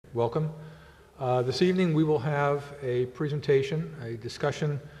welcome. This evening we will have a presentation, a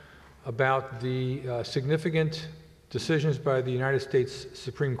discussion about the significant decisions by the United States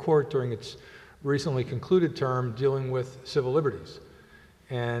Supreme Court during its recently concluded term dealing with civil liberties.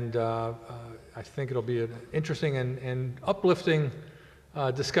 And I think it'll be an interesting and uplifting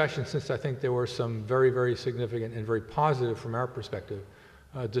discussion, since I think there were some very, very significant and very positive, from our perspective,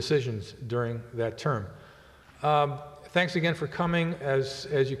 decisions during that term. Thanks again for coming.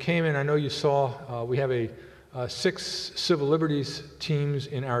 As you came in, I know you saw we have 6 civil liberties teams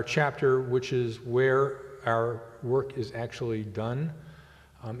in our chapter, which is where our work is actually done.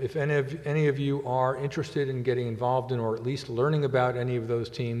 If any of you are interested in getting involved in, or at least learning about any of those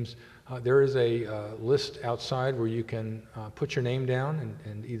teams, there is a list outside where you can put your name down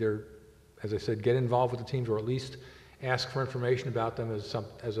and either, as I said, get involved with the teams, or at least ask for information about them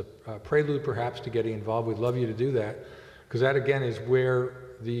as a prelude perhaps to getting involved. We'd love you to do that, because that again is where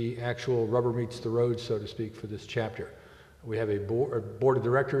the actual rubber meets the road, so to speak, for this chapter. We have a board of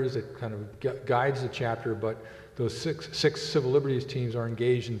directors that kind of guides the chapter, but those six civil liberties teams are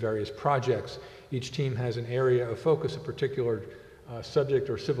engaged in various projects. Each team has an area of focus, a particular subject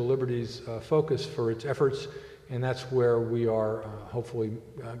or civil liberties focus for its efforts, and that's where we are hopefully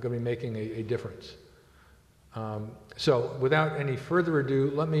going to be making a difference. So without any further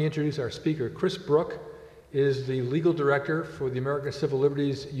ado, let me introduce our speaker. Chris Brook is the legal director for the American Civil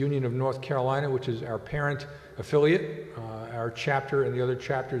Liberties Union of North Carolina, which is our parent affiliate. Our chapter and the other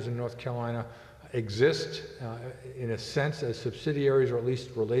chapters in North Carolina exist in a sense as subsidiaries, or at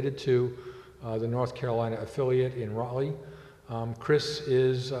least related to the North Carolina affiliate in Raleigh. Chris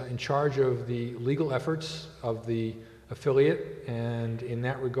is in charge of the legal efforts of the affiliate, and in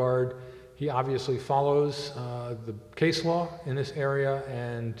that regard, he obviously follows the case law in this area,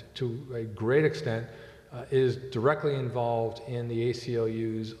 and to a great extent is directly involved in the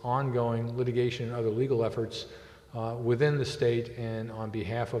ACLU's ongoing litigation and other legal efforts within the state and on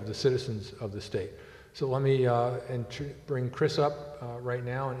behalf of the citizens of the state. So let me bring Chris up right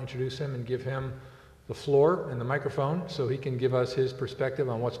now and introduce him and give him the floor and the microphone so he can give us his perspective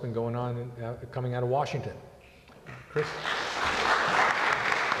on what's been going on coming out of Washington. Chris?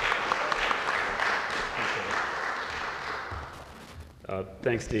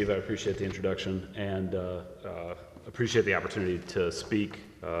 Thanks, Steve. I appreciate the introduction and appreciate the opportunity to speak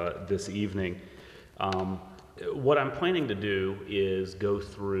this evening. What I'm planning to do is go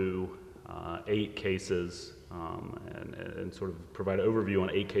through 8 cases and sort of provide an overview on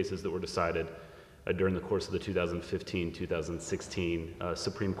 8 cases that were decided during the course of the 2015-2016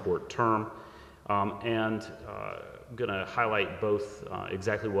 Supreme Court term. And I'm going to highlight both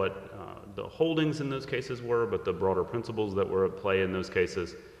exactly what the holdings in those cases were, but the broader principles that were at play in those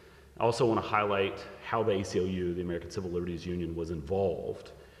cases. I also want to highlight how the ACLU, the American Civil Liberties Union, was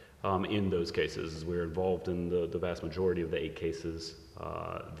involved in those cases, as we were involved in the vast majority of the 8 cases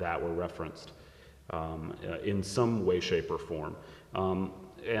that were referenced in some way, shape, or form.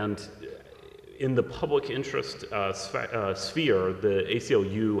 And in the public interest sphere, the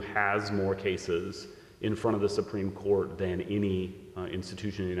ACLU has more cases in front of the Supreme Court than any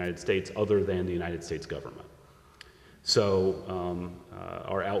institution in the United States other than the United States government. So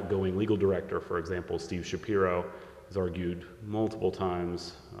our outgoing legal director, for example, Steve Shapiro, has argued multiple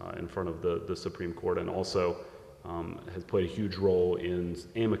times in front of the Supreme Court, and also has played a huge role in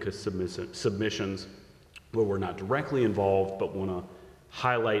amicus submissions where we're not directly involved but want to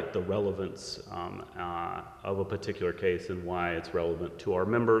highlight the relevance of a particular case and why it's relevant to our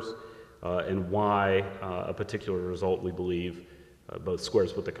members, and why a particular result, we believe, both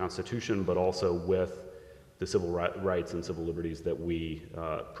squares with the Constitution but also with the civil rights and civil liberties that we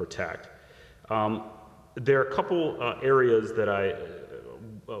protect. There are a couple areas that I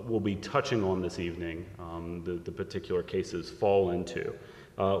will be touching on this evening, the particular cases fall into.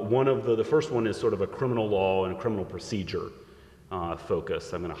 The first one is sort of a criminal law and criminal procedure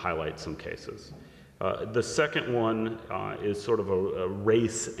focus. I'm going to highlight some cases. The second one is sort of a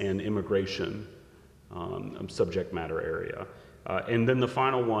race and immigration subject matter area. And then the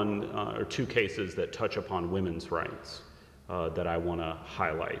final one are 2 cases that touch upon women's rights that I want to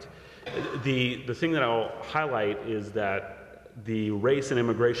highlight. The thing that I'll highlight is that the race and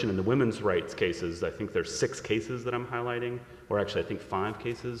immigration and the women's rights cases, I think there's 6 cases that I'm highlighting, or actually I think 5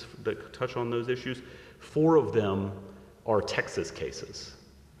 cases that touch on those issues. 4 of them are Texas cases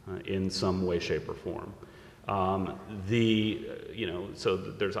in some way, shape, or form. So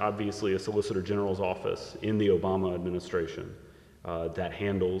there's obviously a Solicitor General's office in the Obama administration that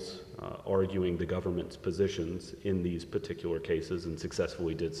handles arguing the government's positions in these particular cases and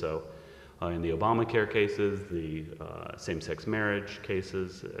successfully did so. in the Obamacare cases, the same-sex marriage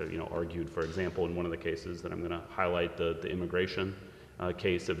cases, argued, for example, in one of the cases that I'm going to highlight, the immigration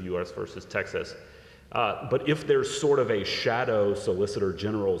case of U.S. versus Texas. But if there's sort of a shadow Solicitor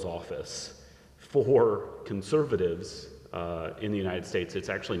General's office for conservatives in the United States, it's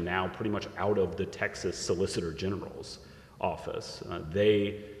actually now pretty much out of the Texas Solicitor General's office.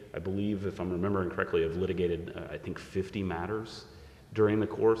 They, I believe, if I'm remembering correctly, have litigated, I think, 50 matters during the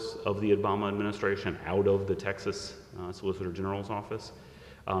course of the Obama administration out of the Texas Solicitor General's office.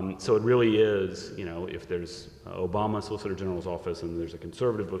 So it really is, if there's Obama Solicitor General's office and there's a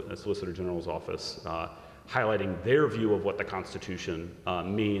conservative Solicitor General's office highlighting their view of what the Constitution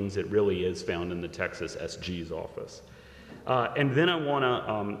means, it really is found in the Texas SG's office. And then I want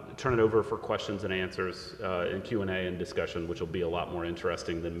to turn it over for questions and answers and Q&A and discussion, which will be a lot more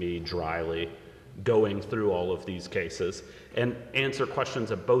interesting than me dryly going through all of these cases, and answer questions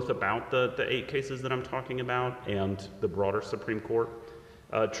both about the 8 cases that I'm talking about and the broader Supreme Court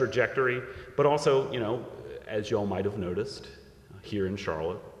trajectory. But also, as y'all might have noticed, here in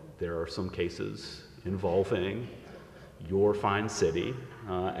Charlotte, there are some cases involving your fine city,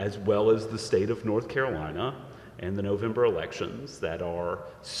 as well as the state of North Carolina, and the November elections that are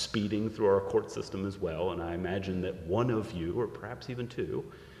speeding through our court system as well. And I imagine that one of you, or perhaps even two,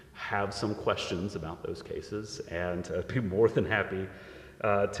 have some questions about those cases, and I'd be more than happy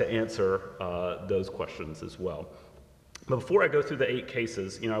to answer those questions as well. But before I go through the 8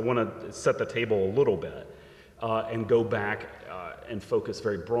 cases, I want to set the table a little bit and go back and focus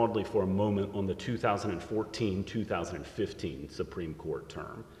very broadly for a moment on the 2014-2015 Supreme Court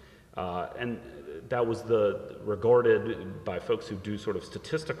term. And that was regarded by folks who do sort of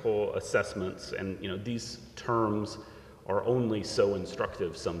statistical assessments, and these terms are only so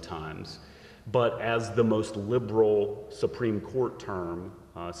instructive sometimes, but as the most liberal Supreme Court term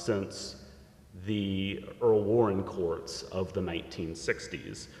since the Earl Warren courts of the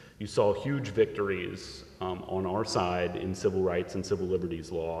 1960s. You saw huge victories on our side in civil rights and civil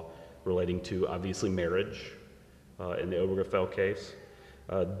liberties law relating to, obviously, marriage in the Obergefell case.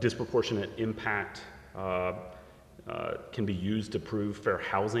 Disproportionate impact can be used to prove Fair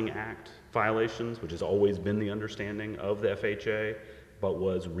Housing Act violations, which has always been the understanding of the FHA, but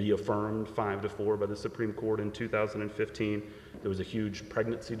was reaffirmed 5-4 by the Supreme Court in 2015. There was a huge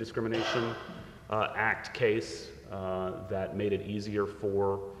Pregnancy Discrimination Act case that made it easier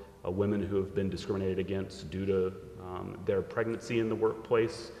for women who have been discriminated against due to their pregnancy in the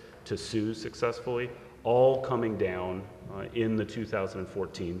workplace to sue successfully, all coming down in the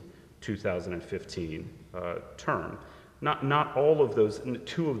 2014-2015 term. Not all of those,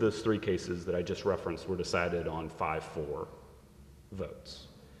 2 of those 3 cases that I just referenced were decided on 5-4 votes,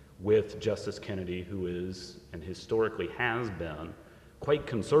 with Justice Kennedy, who is, and historically has been, quite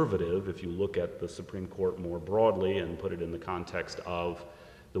conservative if you look at the Supreme Court more broadly and put it in the context of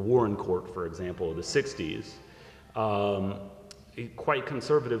the Warren Court, for example, of the 60s. Quite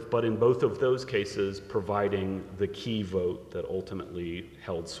conservative, but in both of those cases providing the key vote that ultimately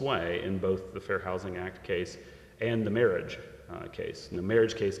held sway in both the Fair Housing Act case and the marriage case. And the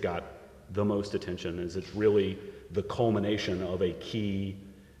marriage case got the most attention, as it's really the culmination of a key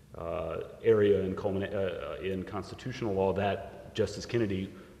area in constitutional law that Justice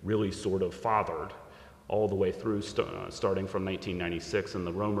Kennedy really sort of fathered all the way through, starting from 1996 and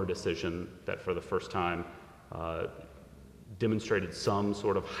the Romer decision that for the first time demonstrated some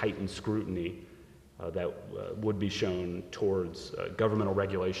sort of heightened scrutiny that would be shown towards governmental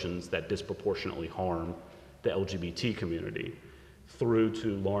regulations that disproportionately harm the LGBT community, through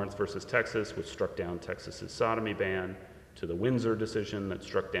to Lawrence versus Texas, which struck down Texas's sodomy ban, to the Windsor decision that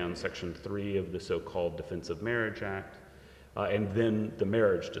struck down Section 3 of the so-called Defense of Marriage Act, and then the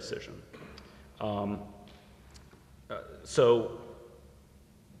marriage decision. So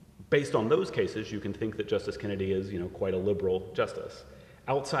based on those cases, you can think that Justice Kennedy is, quite a liberal justice.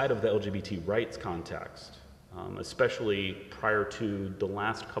 Outside of the LGBT rights context, especially prior to the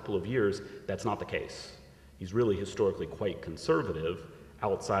last couple of years, that's not the case. He's really historically quite conservative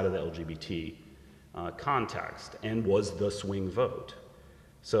outside of the LGBT context, and was the swing vote.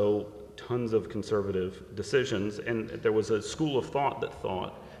 So tons of conservative decisions, and there was a school of thought that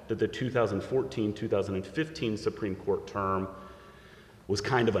the 2014-2015 Supreme Court term was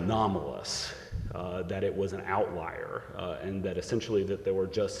kind of anomalous, that it was an outlier, and that essentially that there were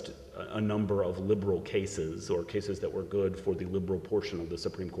just a number of liberal cases, or cases that were good for the liberal portion of the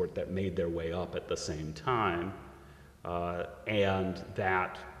Supreme Court, that made their way up at the same time, and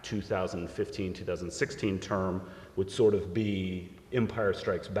that 2015-2016 term would sort of be Empire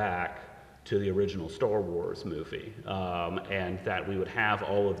Strikes Back to the original Star Wars movie, and that we would have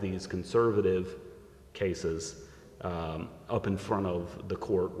all of these conservative cases up in front of the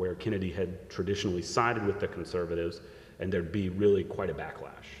court where Kennedy had traditionally sided with the conservatives, and there'd be really quite a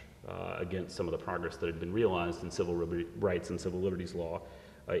backlash against some of the progress that had been realized in civil rights and civil liberties law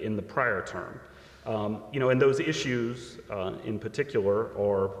in the prior term. And those issues in particular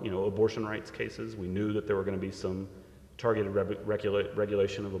are, abortion rights cases. We knew that there were going to be some targeted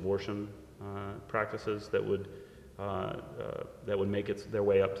regulation of abortion practices that would make their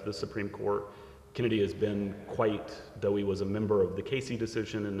way up to the Supreme Court. Kennedy has been though he was a member of the Casey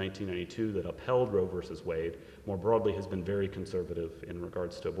decision in 1992 that upheld Roe versus Wade, more broadly has been very conservative in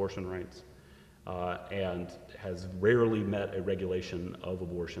regards to abortion rights, and has rarely met a regulation of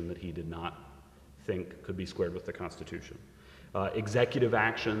abortion that he did not think could be squared with the Constitution. Executive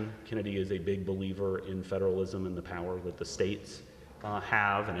action, Kennedy is a big believer in federalism and the power that the states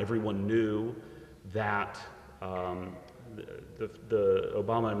have, and everyone knew that the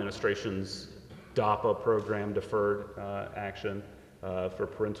Obama administration's DAPA program, deferred action for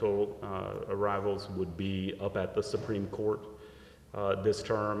parental arrivals, would be up at the Supreme Court this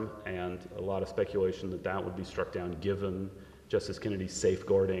term, and a lot of speculation that would be struck down given Justice Kennedy's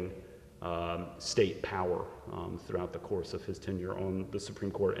safeguarding state power throughout the course of his tenure on the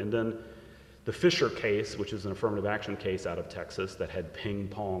Supreme Court. And then the Fisher case, which is an affirmative action case out of Texas that had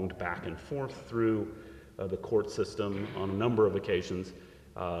ping-ponged back and forth through the court system on a number of occasions.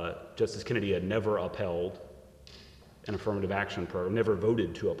 Justice Kennedy had never upheld an affirmative action program, never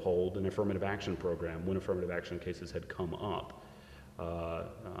voted to uphold an affirmative action program when affirmative action cases had come up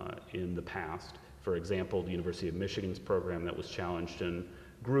in the past. For example, the University of Michigan's program that was challenged in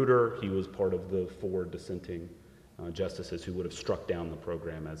Grutter, he was part of the 4 dissenting justices who would have struck down the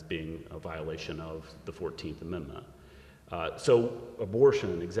program as being a violation of the 14th Amendment. So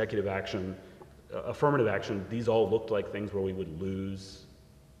abortion, executive action, affirmative action, these all looked like things where we would lose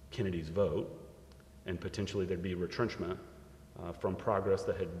Kennedy's vote, and potentially there'd be retrenchment from progress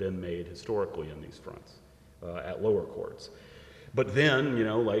that had been made historically on these fronts at lower courts. But then,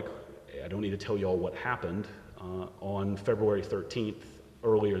 I don't need to tell you all what happened. On February 13th,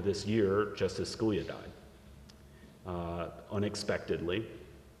 earlier this year, Justice Scalia died unexpectedly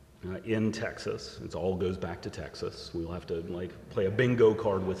in Texas. It all goes back to Texas. We'll have to play a bingo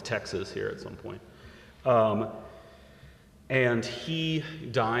card with Texas here at some point. And he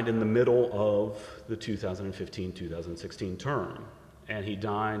died in the middle of the 2015-2016 term. And he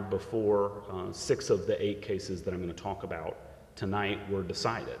died before 6 of the 8 cases that I'm going to talk about tonight were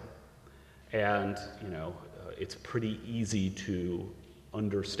decided. And, it's pretty easy to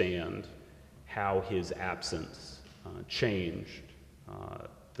understand how his absence changed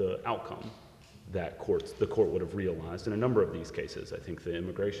the outcome that the court would have realized in a number of these cases. I think the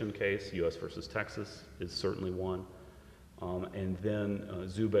immigration case, U.S. versus Texas, is certainly one. And then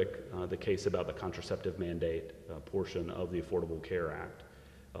Zubik, the case about the contraceptive mandate portion of the Affordable Care Act,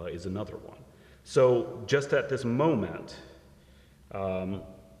 is another one. So just at this moment,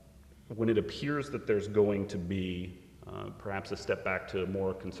 when it appears that there's going to be perhaps a step back to a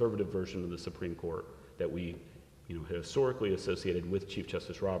more conservative version of the Supreme Court that we historically associated with Chief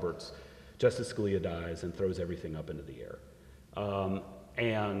Justice Roberts, Justice Scalia dies and throws everything up into the air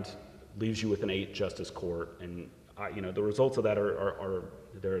and leaves you with an 8-justice court. And the results of that are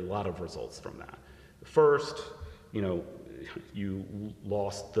there are a lot of results from that. First, you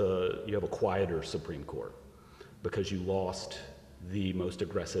have a quieter Supreme Court because you lost the most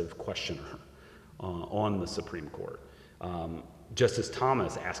aggressive questioner on the Supreme Court. Justice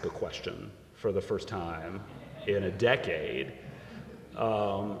Thomas asked a question for the first time in a decade,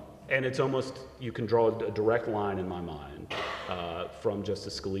 and it's almost, you can draw a direct line in my mind from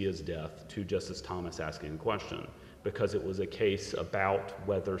Justice Scalia's death to Justice Thomas asking a question, because it was a case about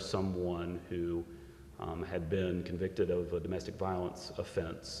whether someone who had been convicted of a domestic violence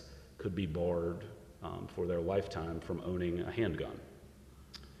offense could be barred for their lifetime from owning a handgun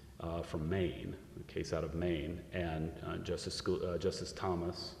from Maine, a case out of Maine, and Justice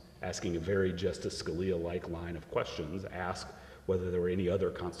Thomas, asking a very Justice Scalia-like line of questions, asked whether there were any other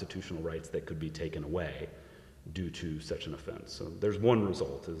constitutional rights that could be taken away due to such an offense. So there's one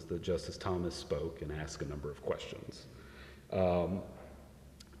result, is that Justice Thomas spoke and asked a number of questions.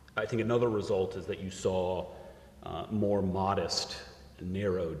 I think another result is that you saw more modest,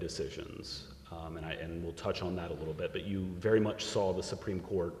 narrow decisions, and we'll touch on that a little bit, but you very much saw the Supreme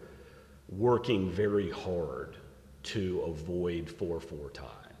Court working very hard to avoid 4-4 ties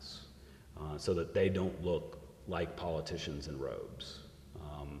so that they don't look like politicians in robes,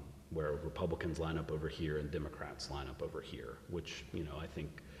 where Republicans line up over here and Democrats line up over here, which I think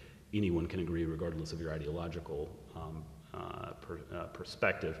anyone can agree, regardless of your ideological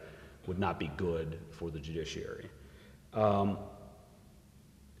perspective, would not be good for the judiciary.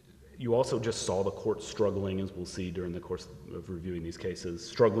 You also just saw the court struggling, as we'll see during the course of reviewing these cases,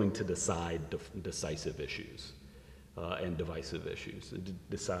 struggling to decide decisive issues and divisive issues,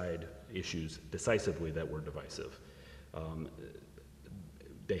 decide issues decisively that were divisive.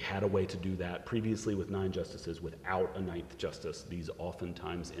 They had a way to do that previously with 9 justices. Without a 9th justice, these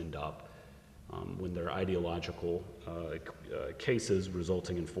oftentimes end up, when they're ideological cases,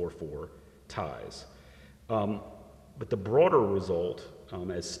 resulting in 4-4 ties. But the broader result,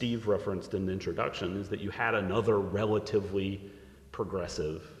 as Steve referenced in the introduction, is that you had another relatively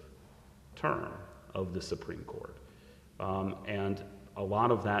progressive term of the Supreme Court. And a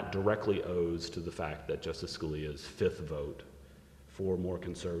lot of that directly owes to the fact that Justice Scalia's 5th vote for more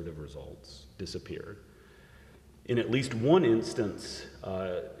conservative results disappeared. In at least one instance,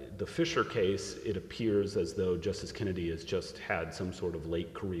 the Fisher case, it appears as though Justice Kennedy has just had some sort of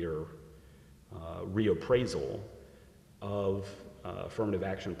late career reappraisal of affirmative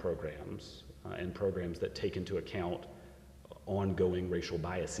action programs and programs that take into account ongoing racial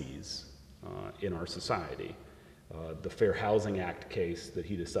biases in our society. The Fair Housing Act case that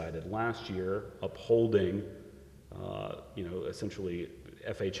he decided last year, upholding essentially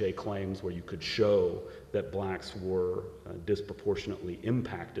FHA claims where you could show that blacks were disproportionately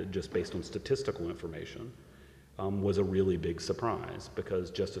impacted just based on statistical information, was a really big surprise, because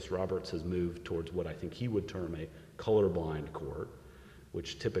Justice Roberts has moved towards what I think he would term a colorblind court,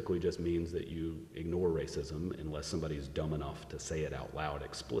 which typically just means that you ignore racism unless somebody's dumb enough to say it out loud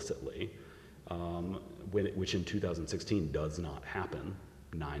explicitly, which in 2016 does not happen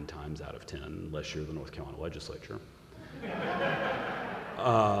 9 times out of 10, unless you're the North Carolina legislature.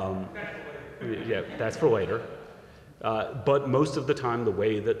 Yeah, that's for later. But most of the time, the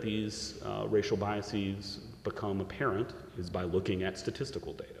way that these racial biases become apparent is by looking at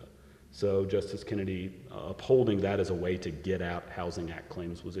statistical data. So Justice Kennedy upholding that as a way to get out Housing Act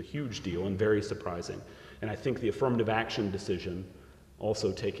claims was a huge deal and very surprising. And I think the affirmative action decision,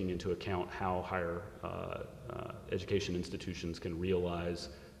 also taking into account how higher education institutions can realize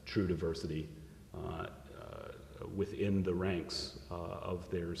true diversity within the ranks of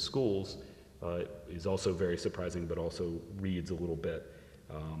their schools, is also very surprising, but also reads a little bit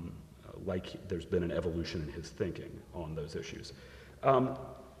like there's been an evolution in his thinking on those issues.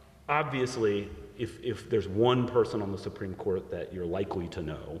 Obviously, if there's one person on the Supreme Court that you're likely to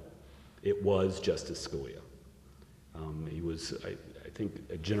know, it was Justice Scalia. He was, I think,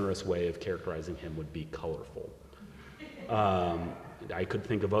 a generous way of characterizing him would be colorful. I could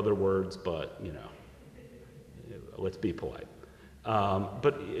think of other words, but let's be polite.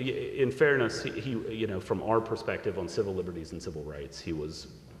 But in fairness, he from our perspective on civil liberties and civil rights, he was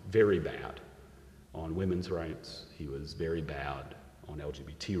very bad on women's rights. He was very bad on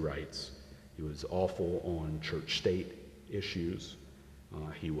LGBT rights. He was awful on church-state issues.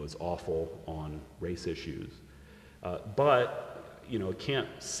 He was awful on race issues. But can't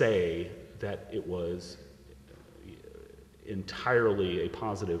say that it was entirely a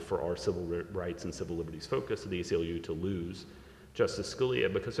positive for our civil rights and civil liberties focus of the ACLU to lose Justice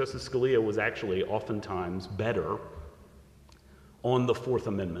Scalia, because Justice Scalia was actually oftentimes better on the Fourth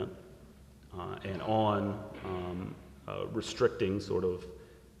Amendment and on restricting sort of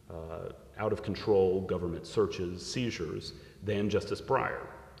out-of-control government searches, seizures, than Justice Breyer,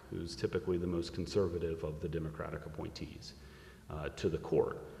 who's typically the most conservative of the Democratic appointees to the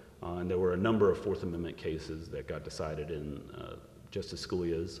court. And there were a number of Fourth Amendment cases that got decided in Justice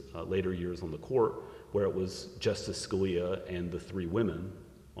Scalia's later years on the court, where it was Justice Scalia and the 3 women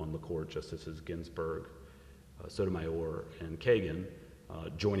on the court, Justices Ginsburg, Sotomayor, and Kagan,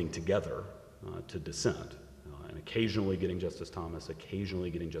 joining together to dissent, and occasionally getting Justice Thomas, occasionally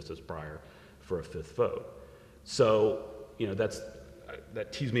getting Justice Breyer for a 5th vote. So,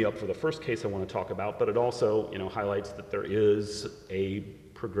 that tees me up for the first case I want to talk about, but it also, highlights that there is a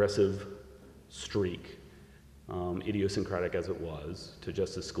progressive streak, idiosyncratic as it was, to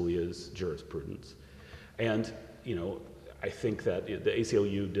Justice Scalia's jurisprudence. And, I think that the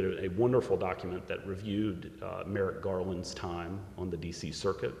ACLU did a wonderful document that reviewed Merrick Garland's time on the DC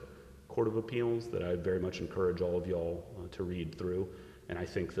Circuit Court of Appeals that I very much encourage all of y'all to read through. And I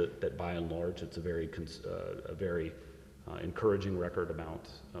think that by and large, it's a very encouraging record about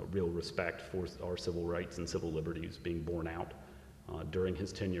real respect for our civil rights and civil liberties being borne out during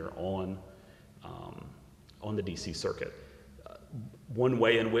his tenure on the DC Circuit. One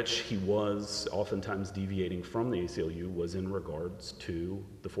way in which he was oftentimes deviating from the ACLU was in regards to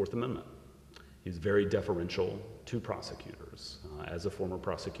the Fourth Amendment. He's very deferential to prosecutors. As a former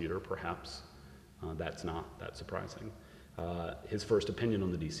prosecutor, perhaps that's not that surprising. His first opinion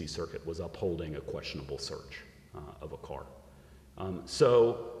on the DC Circuit was upholding a questionable search of a car.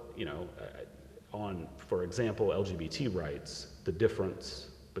 So, you know, on, for example, LGBT rights, the difference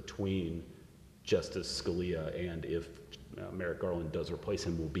between Justice Scalia and if Merrick Garland does replace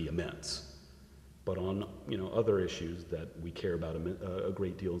him will be immense. But on, you know, other issues that we care about a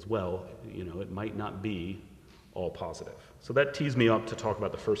great deal as well, you know, it might not be all positive. So that tees me up to talk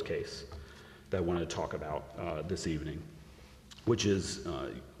about the first case that I wanted to talk about this evening, which is,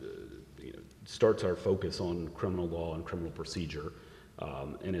 you know, starts our focus on criminal law and criminal procedure.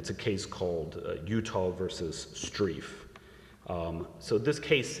 And it's a case called Utah versus Strieff. So this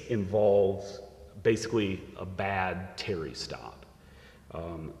case involves basically a bad Terry stop.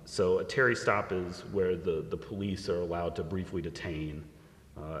 So a Terry stop is where the police are allowed to briefly detain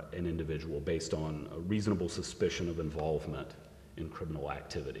an individual based on a reasonable suspicion of involvement in criminal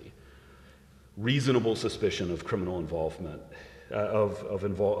activity. Reasonable suspicion of criminal involvement,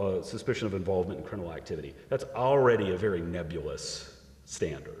 suspicion of involvement in criminal activity. That's already a very nebulous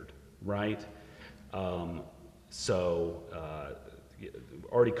standard, right? Already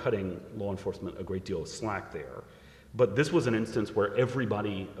cutting law enforcement a great deal of slack there. But this was an instance where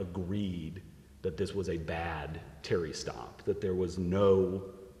everybody agreed that this was a bad Terry stop, that there was no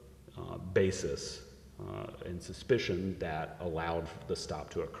basis and suspicion that allowed the stop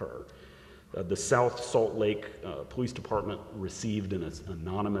to occur. The South Salt Lake Police Department received an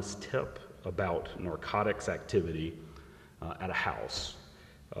anonymous tip about narcotics activity at a house.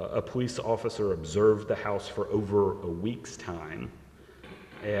 A police officer observed the house for over a week's time,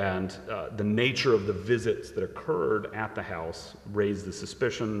 and the nature of the visits that occurred at the house raised the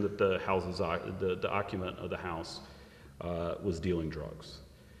suspicion that the occupant of the house was dealing drugs.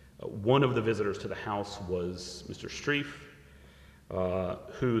 One of the visitors to the house was Mr. Strieff,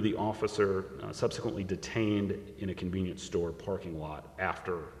 who the officer subsequently detained in a convenience store parking lot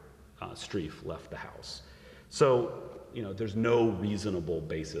after Strieff left the house. So, you know, there's no reasonable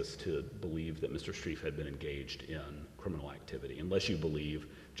basis to believe that Mr. Strieff had been engaged in criminal activity, unless you believe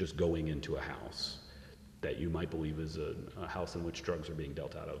just going into a house that you might believe is a house in which drugs are being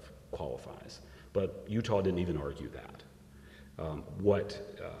dealt out of qualifies. But Utah didn't even argue that. What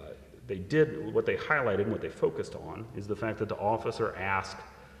they highlighted and what they focused on is the fact that the officer asked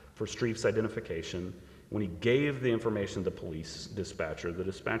for Strieff's identification. When he gave the information to the police dispatcher, the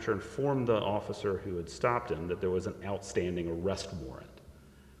dispatcher informed the officer who had stopped him that there was an outstanding arrest warrant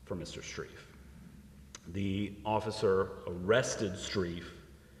for Mr. Strieff. The officer arrested Strieff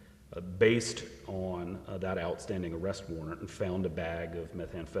based on that outstanding arrest warrant and found a bag of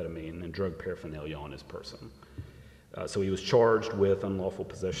methamphetamine and drug paraphernalia on his person. So he was charged with unlawful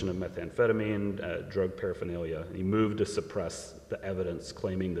possession of methamphetamine, drug paraphernalia. He moved to suppress the evidence,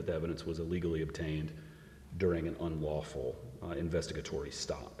 claiming that the evidence was illegally obtained during an unlawful investigatory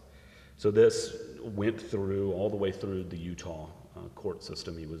stop. So this went through, all the way through the Utah court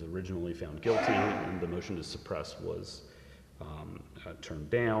system. He was originally found guilty, and the motion to suppress was turned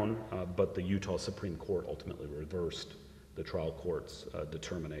down, but the Utah Supreme Court ultimately reversed the trial court's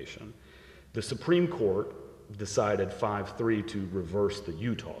determination. The Supreme Court decided 5-3 to reverse the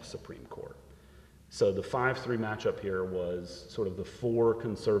Utah Supreme Court. So the 5-3 matchup here was sort of the four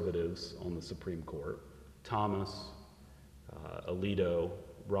conservatives on the Supreme Court: Thomas, Alito,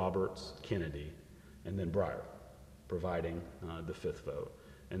 Roberts, Kennedy, and then Breyer, providing the fifth vote.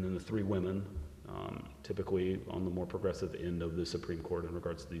 And then the three women, typically on the more progressive end of the Supreme Court in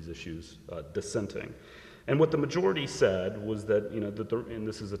regards to these issues, dissenting. And what the majority said was that, you know, and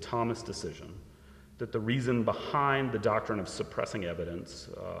this is a Thomas decision, that the reason behind the doctrine of suppressing evidence,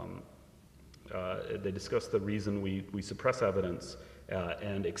 they discussed the reason we suppress evidence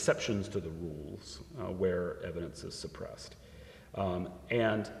and exceptions to the rules where evidence is suppressed.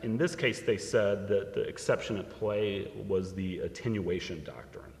 And in this case, they said that the exception at play was the attenuation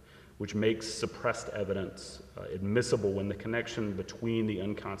doctrine, which makes suppressed evidence admissible when the connection between the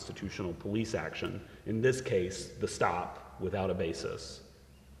unconstitutional police action, in this case, the stop without a basis,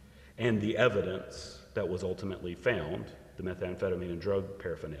 and the evidence that was ultimately found, the methamphetamine and drug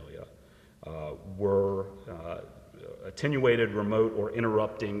paraphernalia, were attenuated, remote, or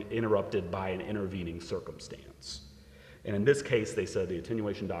interrupted by an intervening circumstance. And in this case, they said the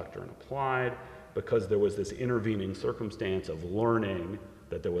attenuation doctrine applied because there was this intervening circumstance of learning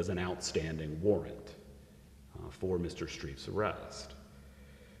that there was an outstanding warrant for Mr. Strieff's arrest.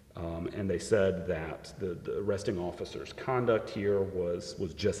 And they said that the arresting officer's conduct here was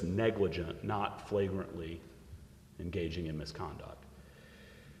just negligent, not flagrantly engaging in misconduct.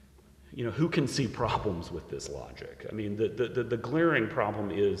 who can see problems with this logic? I mean, the glaring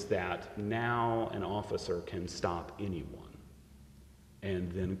problem is that now an officer can stop anyone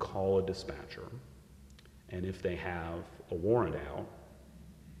and then call a dispatcher, and if they have a warrant out,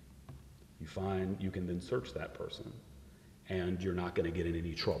 you can then search that person, and you're not going to get in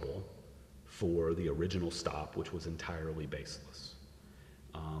any trouble for the original stop, which was entirely baseless.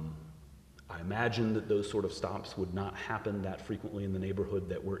 I imagine that those sort of stops would not happen that frequently in the neighborhood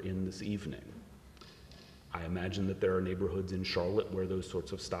that we're in this evening. I imagine that there are neighborhoods in Charlotte where those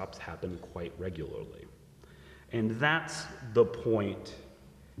sorts of stops happen quite regularly. And that's the point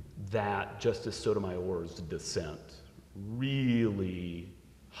that Justice Sotomayor's dissent really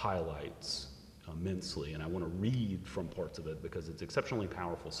highlights immensely, and I want to read from parts of it because it's exceptionally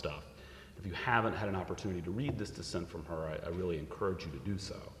powerful stuff. If you haven't had an opportunity to read this dissent from her, I really encourage you to do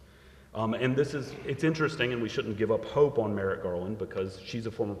so. And it's interesting, and we shouldn't give up hope on Merrick Garland because she's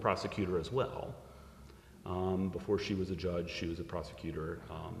a former prosecutor as well. Before she was a judge, she was a prosecutor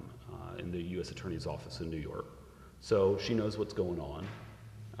in the U.S. Attorney's Office in New York. So she knows what's going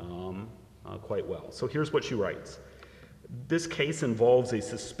on quite well. So here's what she writes. This case involves a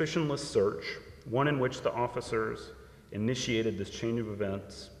suspicionless search, one in which the officers initiated this chain of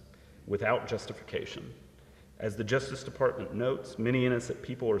events without justification. As the Justice Department notes, many innocent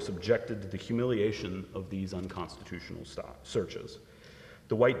people are subjected to the humiliation of these unconstitutional searches.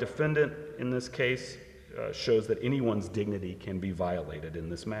 The white defendant in this case shows that anyone's dignity can be violated in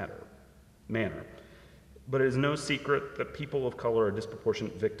this manner. But it is no secret that people of color are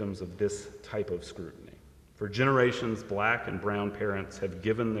disproportionate victims of this type of scrutiny. For generations, black and brown parents have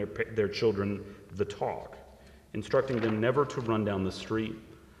given their children the talk, instructing them never to run down the street.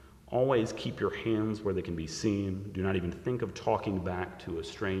 Always keep your hands where they can be seen. Do not even think of talking back to a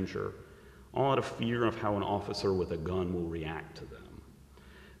stranger, all out of fear of how an officer with a gun will react to them.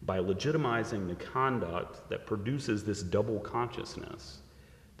 By legitimizing the conduct that produces this double consciousness,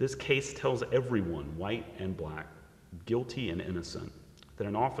 this case tells everyone, white and black, guilty and innocent, that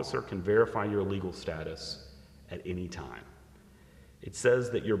an officer can verify your legal status at any time. It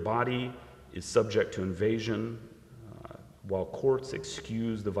says that your body is subject to invasion while courts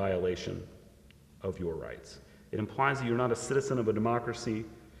excuse the violation of your rights. It implies that you're not a citizen of a democracy,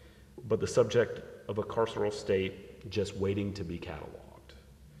 but the subject of a carceral state just waiting to be cataloged.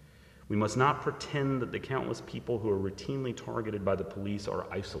 We must not pretend that the countless people who are routinely targeted by the police are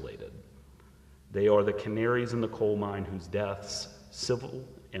isolated. They are the canaries in the coal mine whose deaths, civil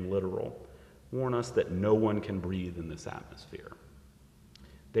and literal, warn us that no one can breathe in this atmosphere.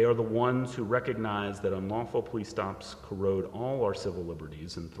 They are the ones who recognize that unlawful police stops corrode all our civil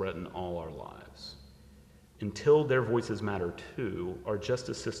liberties and threaten all our lives. Until their voices matter too, our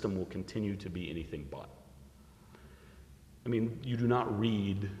justice system will continue to be anything but. I mean, you do not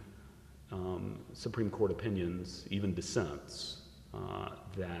read Supreme Court opinions, even dissents,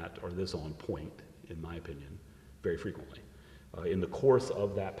 that are this on point, in my opinion, very frequently. In the course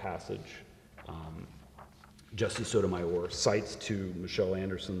of that passage, Justice Sotomayor cites to Michelle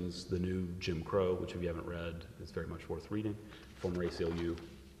Anderson's The New Jim Crow, which if you haven't read, is very much worth reading, former ACLU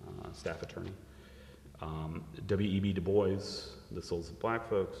staff attorney. W.E.B. Du Bois, The Souls of Black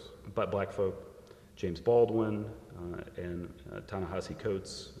Folk, James Baldwin, and Ta-Nehisi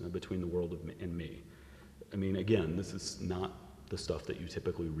Coates, Between the World and Me. I mean, again, this is not the stuff that you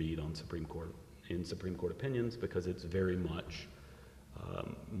typically read on Supreme Court opinions because it's very much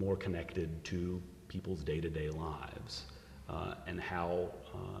more connected to people's day-to-day lives and how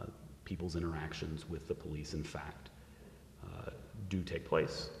people's interactions with the police, in fact, do take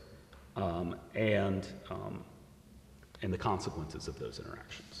place, and the consequences of those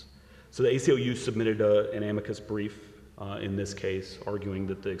interactions. So the ACLU submitted an amicus brief in this case, arguing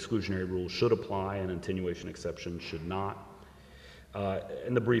that the exclusionary rule should apply and attenuation exception should not.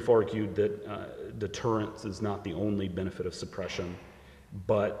 And the brief argued that deterrence is not the only benefit of suppression,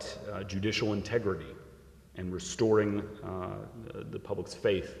 but judicial integrity and restoring the public's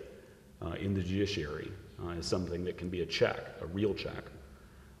faith in the judiciary is something that can be a real check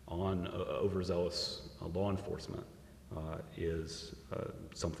on overzealous law enforcement is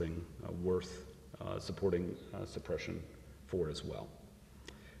something worth supporting suppression for as well.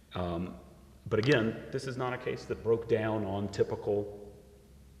 But again, this is not a case that broke down on typical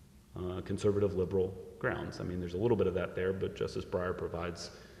conservative liberal grounds. I mean, there's a little bit of that there, but Justice Breyer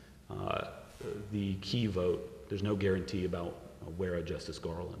provides the key vote. There's no guarantee about where a Justice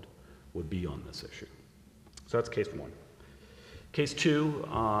Garland would be on this issue. So that's case one. Case two,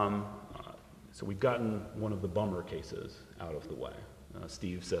 so we've gotten one of the bummer cases out of the way.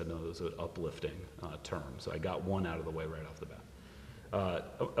 Steve said, no, it was an uplifting term, so I got one out of the way right off the bat.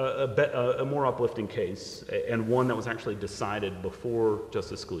 A more uplifting case, and one that was actually decided before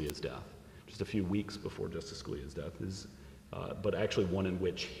Justice Scalia's death, just a few weeks before Justice Scalia's death, but actually one in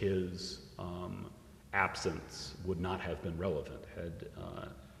which his absence would not have been relevant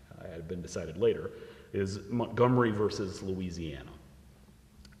had been decided later, is Montgomery versus Louisiana.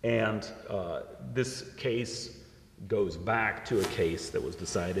 And this case goes back to a case that was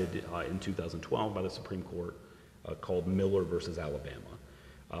decided in 2012 by the Supreme Court called Miller versus Alabama.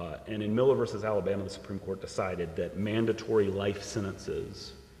 And in Miller versus Alabama, the Supreme Court decided that mandatory life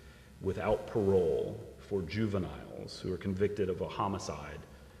sentences without parole for juveniles who are convicted of a homicide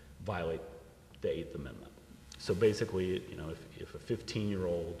violate the Eighth Amendment. So basically, you know, if a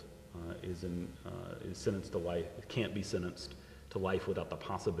 15-year-old is sentenced to life, it can't be sentenced to life without the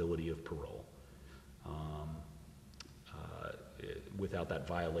possibility of parole, without that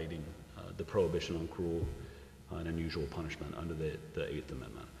violating the prohibition on cruel and unusual punishment under the Eighth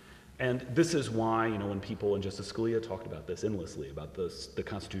Amendment. And this is why, you know, when people, and Justice Scalia talked about this endlessly, about the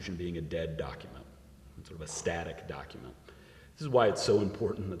Constitution being a dead document, sort of a static document. This is why it's so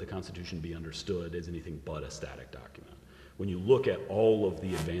important that the Constitution be understood as anything but a static document. When you look at all of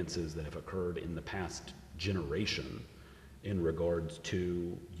the advances that have occurred in the past generation in regards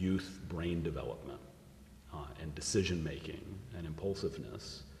to youth brain development and decision-making and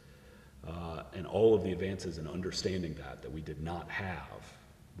impulsiveness, and all of the advances in understanding that we did not have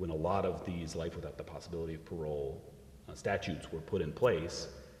when a lot of these life without the possibility of parole statutes were put in place,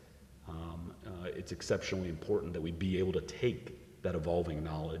 it's exceptionally important that we be able to take that evolving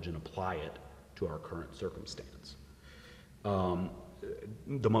knowledge and apply it to our current circumstance.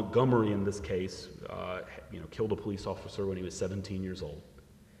 The Montgomery in this case, you know, killed a police officer when he was 17 years old.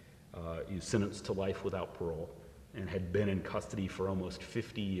 He was sentenced to life without parole and had been in custody for almost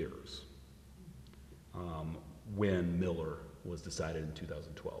 50 years when Miller was decided in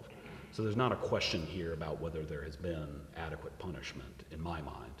 2012. So there's not a question here about whether there has been adequate punishment in my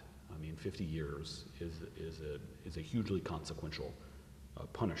mind. I mean, 50 years is a hugely consequential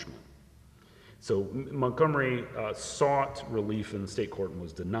punishment. So Montgomery sought relief in the state court and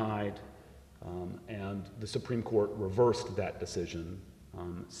was denied, and the Supreme Court reversed that decision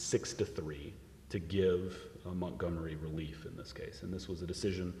 6-3 to give Montgomery relief in this case. And this was a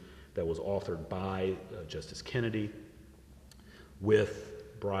decision that was authored by Justice Kennedy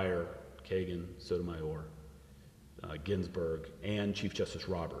with Breyer, Kagan, Sotomayor, Ginsburg, and Chief Justice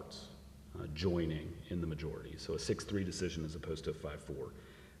Roberts joining in the majority. So a 6-3 decision as opposed to a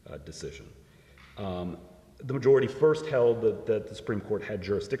 5-4 decision. The majority first held that the Supreme Court had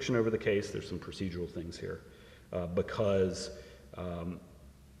jurisdiction over the case. There's some procedural things here because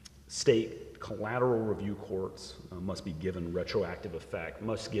state collateral review courts must be given retroactive effect,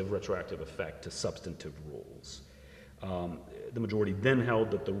 must give retroactive effect to substantive rules. The majority then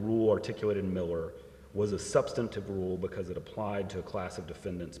held that the rule articulated in Miller was a substantive rule because it applied to a class of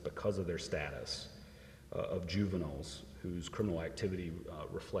defendants because of their status of juveniles whose criminal activity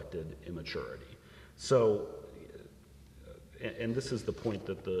reflected immaturity. So, and this is the point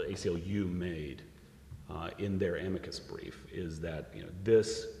that the ACLU made in their amicus brief, is that, you know,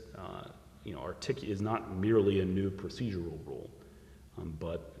 this is not merely a new procedural rule,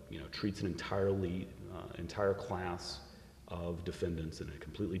 but, you know, treats an entire class of defendants in a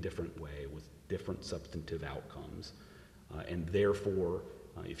completely different way with different substantive outcomes, and therefore,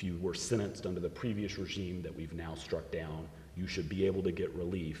 if you were sentenced under the previous regime that we've now struck down, you should be able to get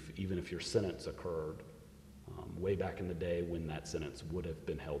relief even if your sentence occurred way back in the day when that sentence would have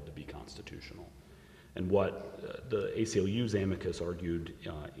been held to be constitutional. And what the ACLU's amicus argued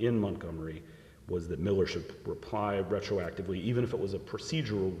in Montgomery was that Miller should apply retroactively, even if it was a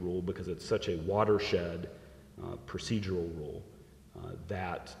procedural rule, because it's such a watershed procedural rule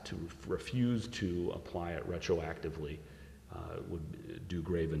that to refuse to apply it retroactively would do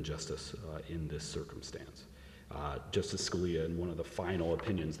grave injustice in this circumstance. Justice Scalia, in one of the final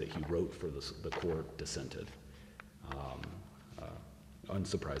opinions that he wrote for the court, dissented.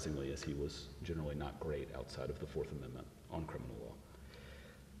 Unsurprisingly, as he was generally not great outside of the Fourth Amendment on criminal law.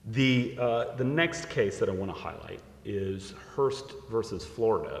 The next case that I want to highlight is Hurst versus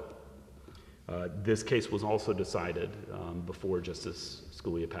Florida. This case was also decided before Justice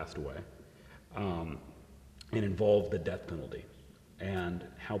Scalia passed away, and involved the death penalty and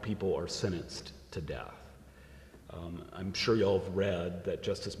how people are sentenced to death. I'm sure y'all have read that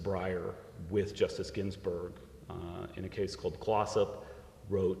Justice Breyer, with Justice Ginsburg, in a case called Glossop,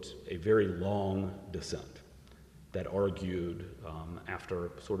 wrote a very long dissent that argued,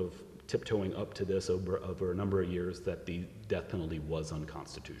 after sort of tiptoeing up to this over a number of years, that the death penalty was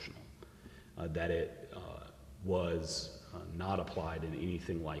unconstitutional, that it was not applied in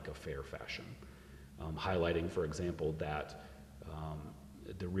anything like a fair fashion, highlighting, for example, that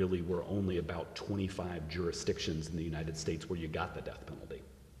there really were only about 25 jurisdictions in the United States where you got the death penalty.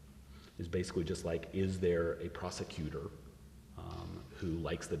 It's basically just like, is there a prosecutor who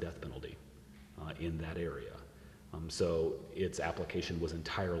likes the death penalty in that area? So its application was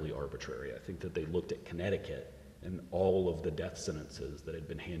entirely arbitrary. I think that they looked at Connecticut, and all of the death sentences that had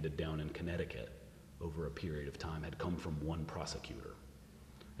been handed down in Connecticut over a period of time had come from one prosecutor.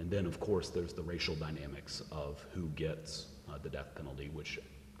 And then, of course, there's the racial dynamics of who gets the death penalty, which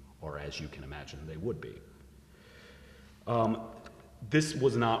are, as you can imagine, they would be. This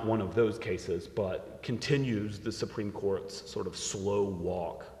was not one of those cases, but continues the Supreme Court's sort of slow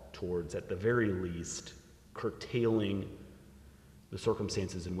walk towards, at the very least, curtailing the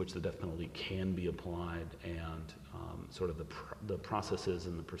circumstances in which the death penalty can be applied and sort of the processes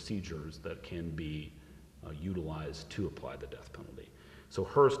and the procedures that can be utilized to apply the death penalty. So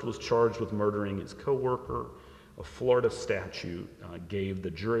Hearst was charged with murdering his coworker. A Florida statute gave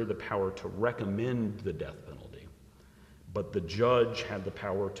the jury the power to recommend the death penalty, but the judge had the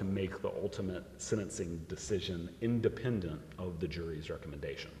power to make the ultimate sentencing decision independent of the jury's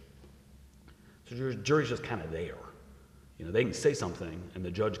recommendation. So the jury's just kind of there. You know, they can say something and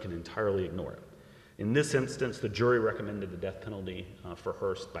the judge can entirely ignore it. In this instance, the jury recommended the death penalty for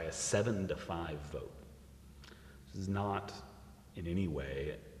Hearst by a 7-5 vote. This is not in any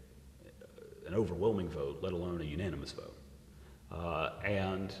way an overwhelming vote, let alone a unanimous vote.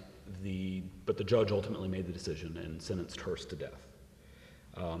 But the judge ultimately made the decision and sentenced Hearst to death.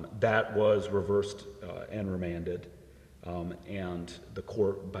 That was reversed and remanded, and the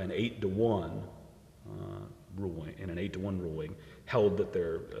court, by an 8-1 ruling, in an 8-1 ruling, held that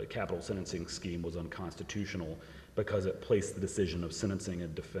their capital sentencing scheme was unconstitutional because it placed the decision of sentencing a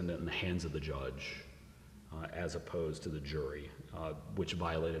defendant in the hands of the judge as opposed to the jury, which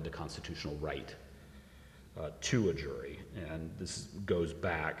violated the constitutional right to a jury. And this goes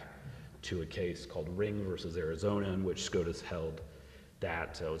back to a case called Ring versus Arizona, in which SCOTUS held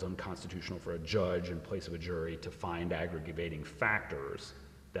that it was unconstitutional for a judge in place of a jury to find aggravating factors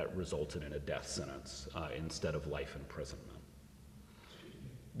that resulted in a death sentence instead of life imprisonment.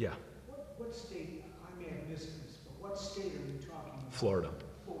 Yeah. What state, I may have missed this, but what state are you talking about? Florida.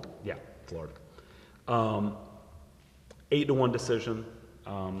 Florida. Yeah, Florida. 8-1 decision.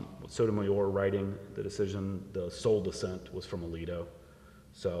 Sotomayor writing the decision, the sole dissent was from Alito.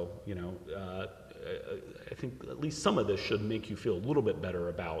 So, you know, I think at least some of this should make you feel a little bit better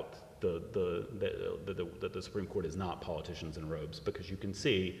about that the Supreme Court is not politicians in robes, because you can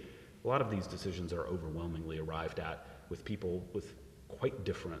see a lot of these decisions are overwhelmingly arrived at with people with quite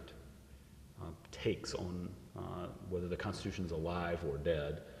different takes on whether the Constitution is alive or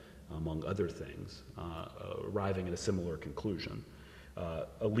dead, among other things, arriving at a similar conclusion.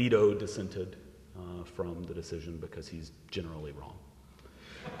 Alito dissented from the decision because he's generally wrong.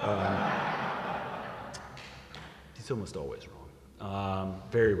 He's almost always wrong.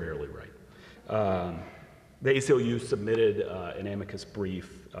 Very rarely right. The ACLU submitted an amicus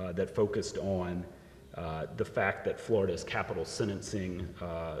brief that focused on the fact that Florida's capital sentencing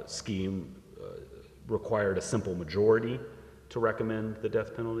scheme required a simple majority to recommend the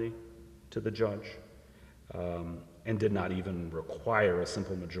death penalty to the judge, and did not even require a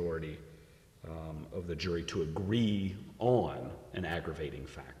simple majority of the jury to agree on an aggravating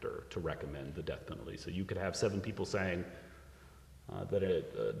factor to recommend the death penalty. So you could have 7 people saying that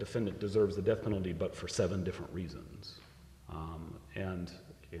a defendant deserves the death penalty, but for 7 different reasons. And,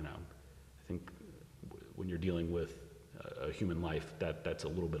 you know, I think when you're dealing with a human life, that's a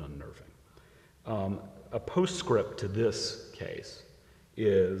little bit unnerving. A postscript to this case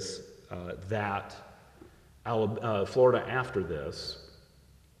is that Florida, after this,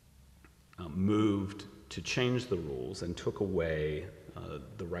 moved to change the rules and took away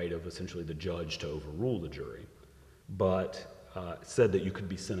the right of essentially the judge to overrule the jury, but said that you could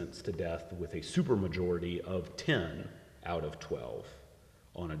be sentenced to death with a supermajority of 10 out of 12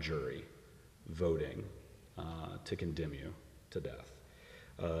 on a jury voting to condemn you to death.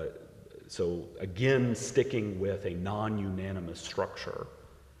 So again, sticking with a non-unanimous structure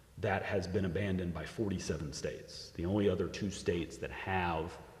that has been abandoned by 47 states. The only other 2 states that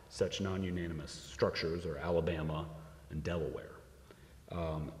have such non-unanimous structures are Alabama and Delaware.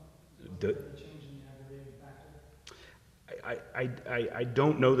 I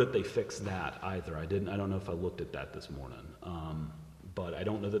don't know that they fixed that either. I don't know if I looked at that this morning, but I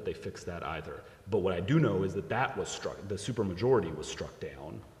don't know that they fixed that either. But what I do know is that was struck. The supermajority was struck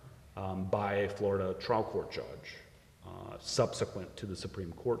down by a Florida trial court judge subsequent to the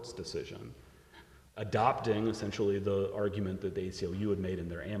Supreme Court's decision, adopting essentially the argument that the ACLU had made in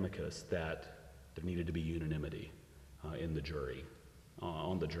their amicus that there needed to be unanimity in the jury,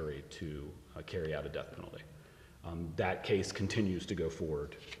 on the jury to carry out a death penalty. That case continues to go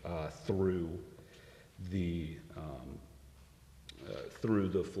forward through the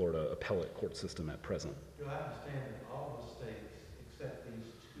Florida appellate court system at present. Do I understand that all the states except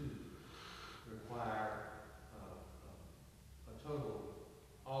these two require a total,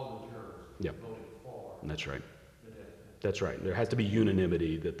 all the jurors Yep. voted for That's right. the death penalty? That's right. There has to be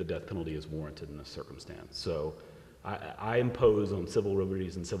unanimity that the death penalty is warranted in this circumstance. So I impose on civil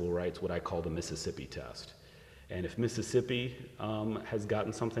liberties and civil rights what I call the Mississippi test. And if Mississippi has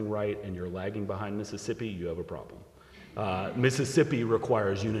gotten something right and you're lagging behind Mississippi, you have a problem. Mississippi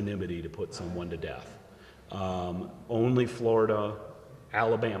requires unanimity to put someone to death. Only Florida,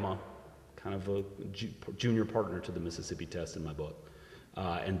 Alabama, kind of a junior partner to the Mississippi test in my book,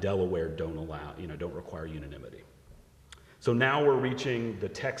 and Delaware don't require unanimity. So now we're reaching the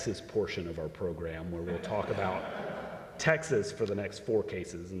Texas portion of our program where we'll talk about Texas for the next 4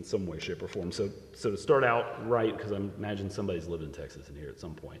 cases in some way, shape, or form. So to start out right, because I imagine somebody's lived in Texas in here at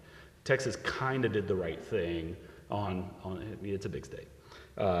some point, Texas kind of did the right thing it's a big state.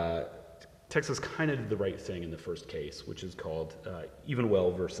 Texas kind of did the right thing in the first case, which is called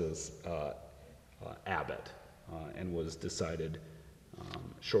Evenwell versus Abbott, and was decided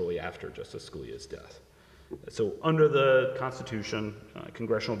shortly after Justice Scalia's death. So under the Constitution,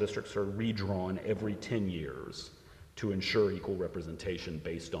 congressional districts are redrawn every 10 years to ensure equal representation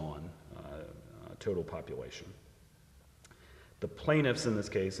based on total population. The plaintiffs in this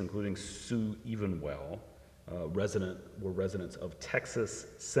case, including Sue Evenwell, were residents of Texas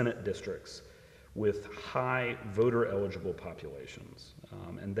Senate districts with high voter-eligible populations.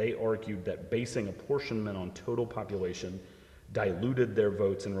 And they argued that basing apportionment on total population diluted their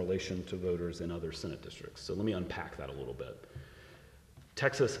votes in relation to voters in other Senate districts. So let me unpack that a little bit.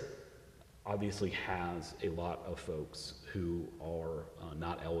 Texas obviously has a lot of folks who are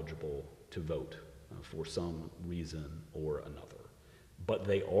not eligible to vote for some reason or another, but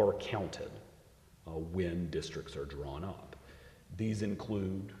they are counted when districts are drawn up. These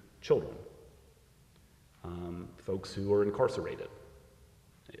include children, folks who are incarcerated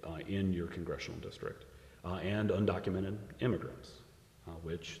in your congressional district, and undocumented immigrants, of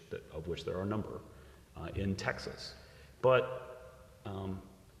which there are a number in Texas. But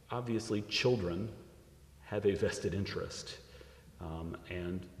obviously children have a vested interest,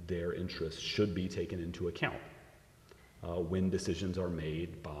 and their interests should be taken into account when decisions are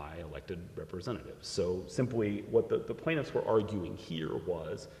made by elected representatives. So simply what the plaintiffs were arguing here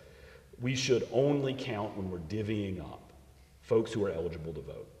was we should only count when we're divvying up folks who are eligible to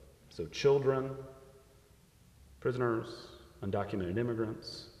vote. So children, prisoners, undocumented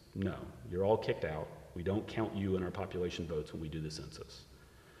immigrants, no, you're all kicked out. We don't count you in our population votes when we do the census.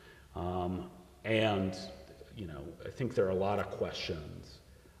 And I think there are a lot of questions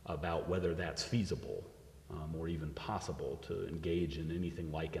about whether that's feasible or even possible to engage in anything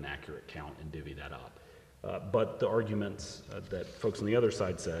like an accurate count and divvy that up. But the arguments that folks on the other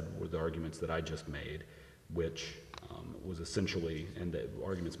side said were the arguments that I just made, which was essentially, and the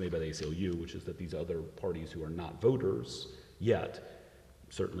arguments made by the ACLU, which is that these other parties who are not voters yet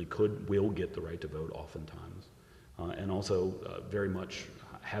certainly will get the right to vote oftentimes, and also very much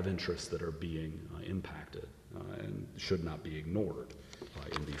have interests that are being impacted and should not be ignored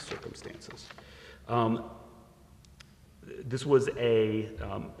in these circumstances. This was a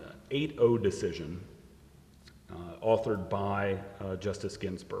 8-0 decision authored by Justice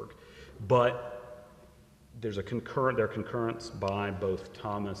Ginsburg, but there's concurrence by both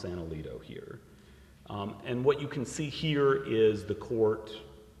Thomas and Alito here. And what you can see here is the court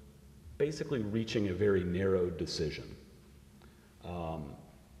basically reaching a very narrow decision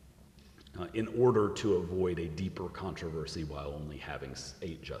in order to avoid a deeper controversy while only having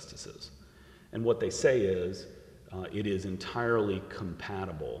 8 justices. And what they say is it is entirely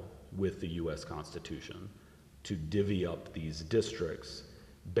compatible with the US Constitution to divvy up these districts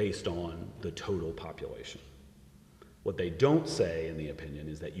based on the total population. What they don't say in the opinion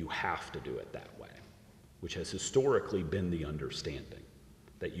is that you have to do it that way, which has historically been the understanding,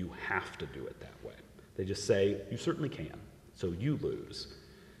 that you have to do it that way. They just say, you certainly can, so you lose.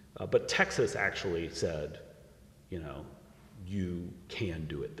 But Texas actually said, you can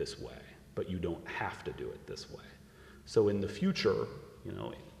do it this way, but you don't have to do it this way. So in the future,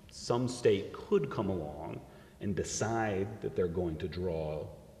 some state could come along and decide that they're going to draw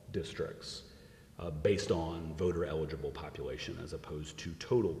districts based on voter-eligible population as opposed to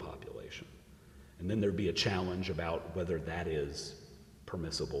total population. And then there'd be a challenge about whether that is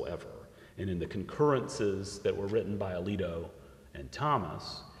permissible ever. And in the concurrences that were written by Alito and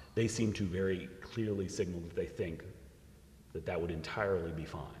Thomas, they seem to very clearly signal that they think that that would entirely be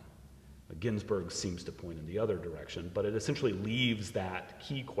fine. Ginsburg seems to point in the other direction, but it essentially leaves that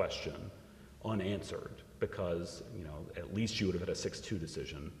key question unanswered because, you know, at least you would have had a 6-2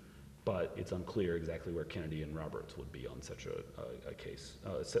 decision, but it's unclear exactly where Kennedy and Roberts would be on such a case,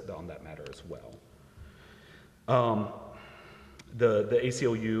 on that matter as well. The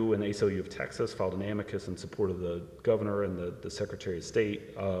ACLU and ACLU of Texas filed an amicus in support of the governor and the Secretary of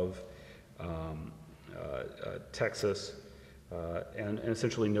State of Texas, and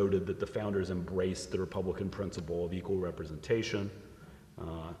essentially noted that the founders embraced the Republican principle of equal representation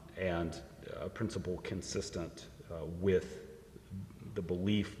and a principle consistent with the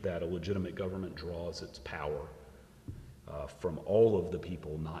belief that a legitimate government draws its power from all of the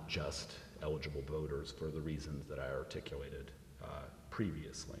people, not just eligible voters, for the reasons that I articulated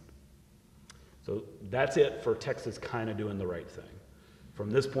previously. So that's it for Texas kind of doing the right thing. From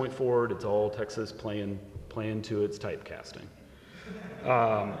this point forward, it's all Texas playing to its typecasting.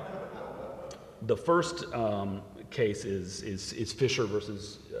 The first case is Fisher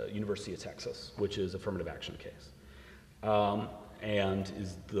versus University of Texas, which is affirmative action case, and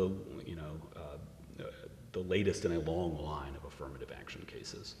is the latest in a long line of affirmative action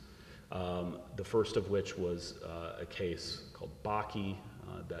cases. The first of which was a case called Bakke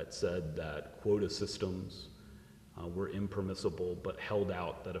that said that quota systems were impermissible, but held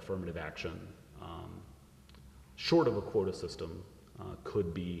out that affirmative action, short of a quota system,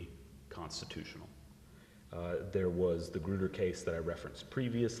 could be constitutional. There was the Grutter case that I referenced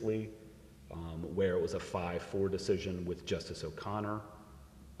previously, where it was a 5-4 decision with Justice O'Connor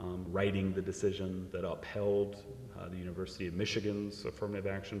writing the decision that upheld the University of Michigan's affirmative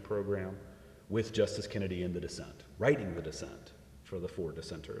action program, with Justice Kennedy in the dissent, writing the dissent for the 4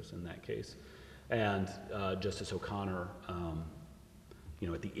 dissenters in that case. And Justice O'Connor,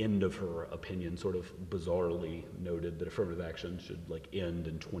 at the end of her opinion, sort of bizarrely noted that affirmative action should end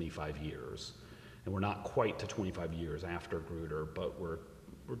in 25 years. And we're not quite to 25 years after Grutter, but we're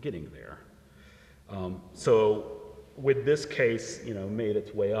getting there. So with this case, made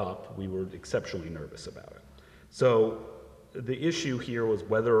its way up, we were exceptionally nervous about it. So the issue here was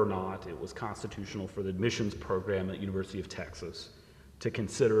whether or not it was constitutional for the admissions program at University of Texas to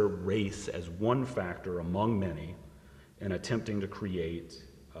consider race as one factor among many in attempting to create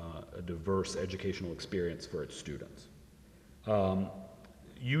a diverse educational experience for its students.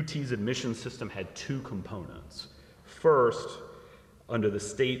 UT's admission system had 2 components. First, under the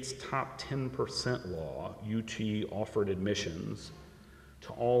state's top 10% law, UT offered admissions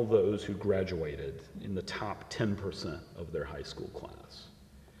to all those who graduated in the top 10% of their high school class.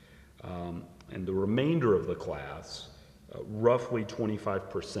 And the remainder of the class, roughly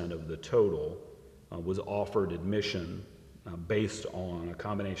 25% of the total, was offered admission based on a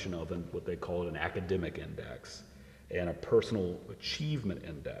combination of what they called an academic index and a personal achievement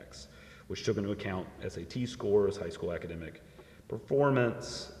index, which took into account SAT scores, high school academic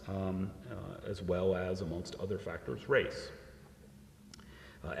performance, as well as, amongst other factors, race.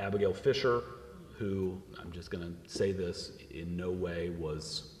 Abigail Fisher, who, I'm just going to say this, in no way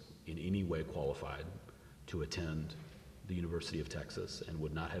was in any way qualified to attend the University of Texas and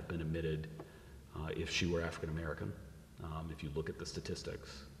would not have been admitted if she were African American. If you look at the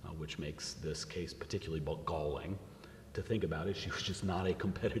statistics, which makes this case particularly galling to think about it, she was just not a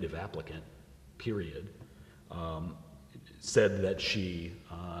competitive applicant, period. Said that she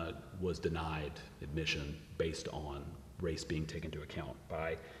was denied admission based on race being taken into account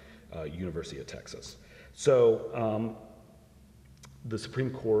by University of Texas. So the Supreme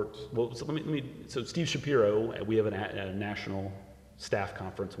Court, so Steve Shapiro, we have a national staff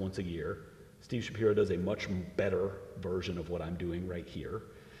conference once a year. Steve Shapiro does a much better version of what I'm doing right here,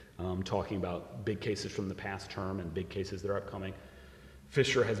 talking about big cases from the past term and big cases that are upcoming.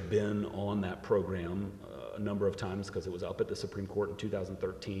 Fisher has been on that program a number of times because it was up at the Supreme Court in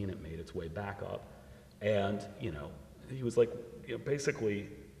 2013. It made its way back up. And, he was like, basically,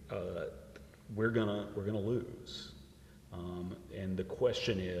 we're gonna lose. And the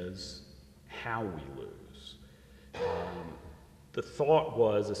question is how we lose. The thought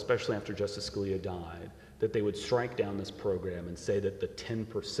was, especially after Justice Scalia died, that they would strike down this program and say that the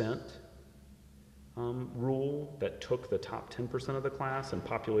 10% rule that took the top 10% of the class and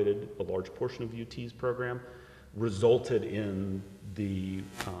populated a large portion of UT's program resulted in the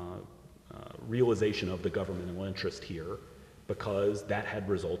realization of the governmental interest here, because that had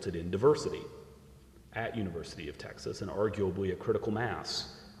resulted in diversity at University of Texas and arguably a critical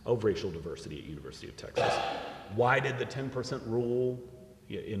mass of racial diversity at University of Texas. Why did the 10% rule,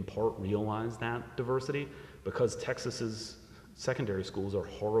 in part realize that diversity because Texas's secondary schools are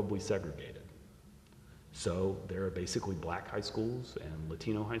horribly segregated. So there are basically black high schools and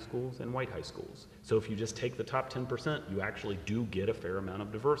Latino high schools and white high schools. So if you just take the top 10%, you actually do get a fair amount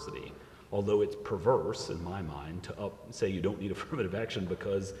of diversity. Although it's perverse in my mind to say you don't need affirmative action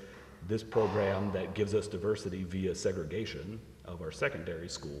because this program that gives us diversity via segregation of our secondary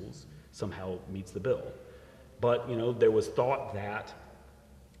schools somehow meets the bill. But there was thought that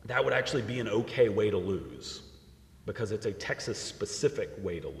that would actually be an okay way to lose because it's a Texas-specific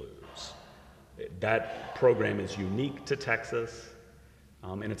way to lose. That program is unique to Texas,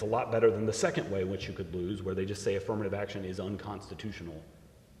 and it's a lot better than the second way in which you could lose, where they just say affirmative action is unconstitutional,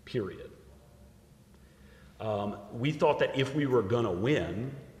 period. We thought that if we were going to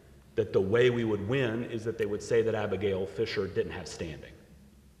win, that the way we would win is that they would say that Abigail Fisher didn't have standing.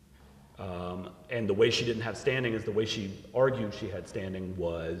 And the way she didn't have standing is the way she argued she had standing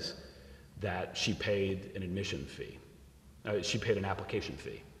was that she paid an admission fee. She paid an application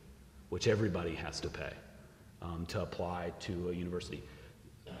fee, which everybody has to pay to apply to a university.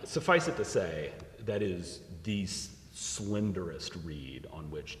 Suffice it to say, that is the slenderest reed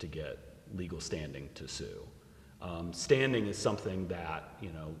on which to get legal standing to sue. Standing is something that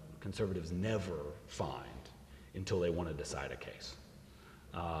conservatives never find until they want to decide a case,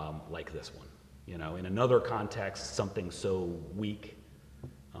 like this one. In another context, something so weak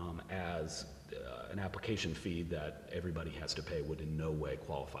as an application fee that everybody has to pay would in no way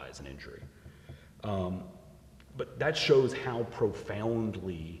qualify as an injury. But that shows how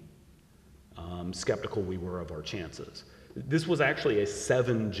profoundly skeptical we were of our chances. This was actually a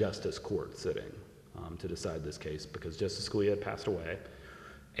 7-justice court sitting to decide this case because Justice Scalia had passed away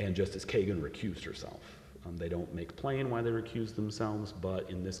and Justice Kagan recused herself. They don't make plain why they recused themselves, but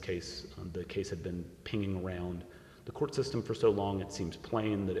in this case, the case had been pinging around the court system for so long, it seems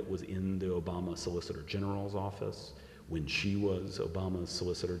plain that it was in the Obama Solicitor General's office when she was Obama's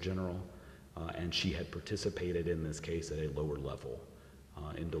Solicitor General, and she had participated in this case at a lower level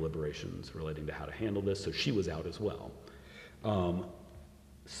in deliberations relating to how to handle this, so she was out as well.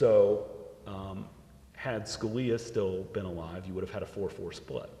 Had Scalia still been alive, you would have had a 4-4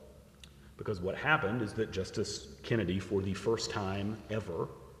 split. Because what happened is that Justice Kennedy, for the first time ever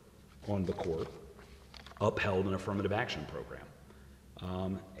on the court, upheld an affirmative action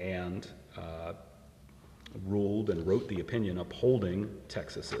program and ruled and wrote the opinion upholding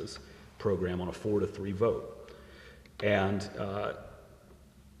Texas's program on a 4-3 vote. And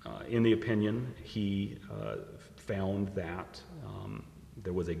in the opinion, he found that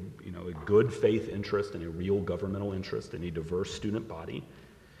there was a good faith interest and a real governmental interest in a diverse student body,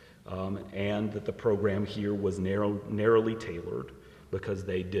 and that the program here was narrowly tailored because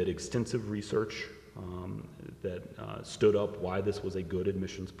they did extensive research that stood up why this was a good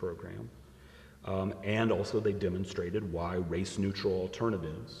admissions program, and also they demonstrated why race-neutral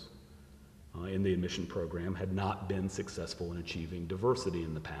alternatives in the admission program had not been successful in achieving diversity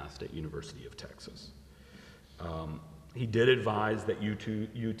in the past at University of Texas. He did advise that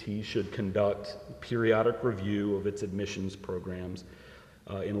UT should conduct periodic review of its admissions programs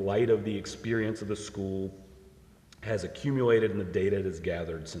in light of the experience of the school has accumulated and the data it has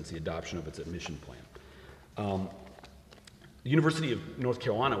gathered since the adoption of its admission plan. The University of North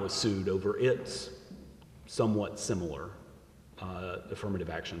Carolina was sued over its somewhat similar affirmative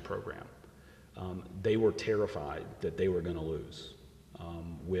action program. They were terrified that they were going to lose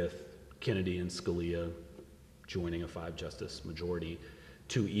with Kennedy and Scalia joining a 5-justice majority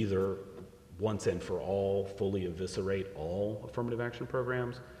to either once and for all fully eviscerate all affirmative action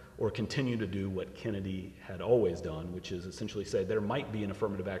programs or continue to do what Kennedy had always done, which is essentially say there might be an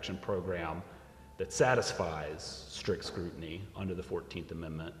affirmative action program that satisfies strict scrutiny under the 14th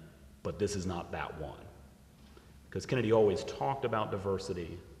Amendment, but this is not that one. Because Kennedy always talked about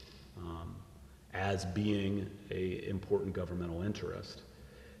diversity as being an important governmental interest.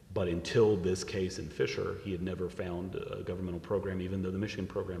 But until this case in Fisher, he had never found a governmental program, even though the Michigan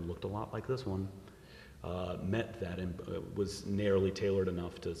program looked a lot like this one, met that and was narrowly tailored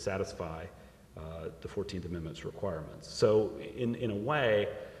enough to satisfy the 14th Amendment's requirements. So in a way,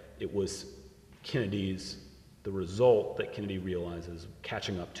 it was the result that Kennedy realizes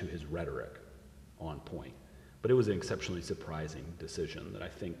catching up to his rhetoric on point. But it was an exceptionally surprising decision that I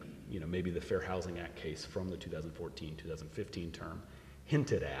think, maybe the Fair Housing Act case from the 2014-2015 term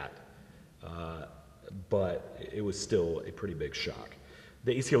hinted at, but it was still a pretty big shock.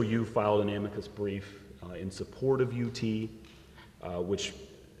 The ACLU filed an amicus brief in support of UT, which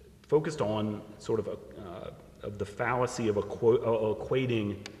focused on sort of the fallacy of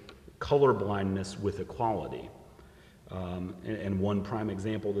equating colorblindness with equality. And one prime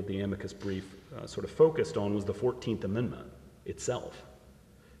example that the amicus brief sort of focused on was the 14th Amendment itself,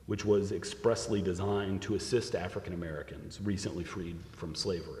 which was expressly designed to assist African Americans recently freed from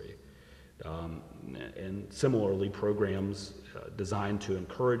slavery. And similarly, programs designed to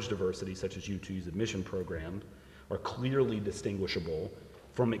encourage diversity, such as U2's admission program, are clearly distinguishable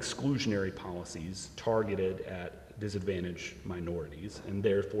from exclusionary policies targeted at disadvantaged minorities, and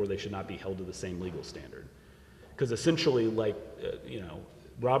therefore they should not be held to the same legal standard. Because essentially, like,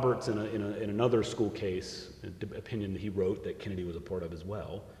 Roberts in another school case, an opinion that he wrote that Kennedy was a part of as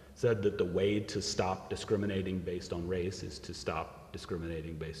well, said that the way to stop discriminating based on race is to stop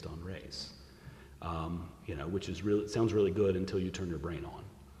discriminating based on race. Which is really, it sounds really good until you turn your brain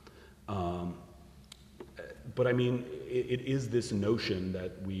on. But I mean, it is this notion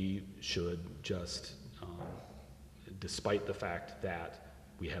that we should just, despite the fact that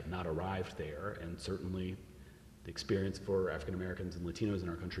we have not arrived there, and certainly the experience for African Americans and Latinos in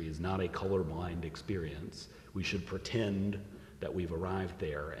our country is not a colorblind experience, we should pretend that we've arrived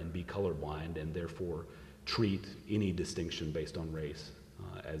there and be colorblind and therefore treat any distinction based on race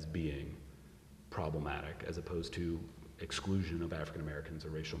as being problematic, as opposed to exclusion of African Americans or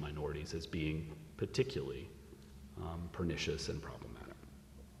racial minorities as being particularly pernicious and problematic.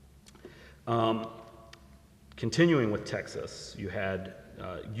 Continuing with Texas, you had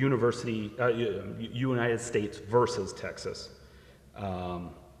United States versus Texas,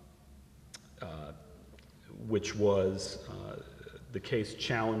 which was the case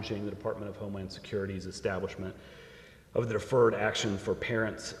challenging the Department of Homeland Security's establishment of the deferred action for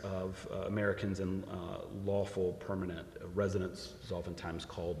parents of Americans in lawful permanent residence, is oftentimes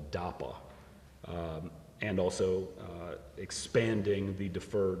called DAPA, and also expanding the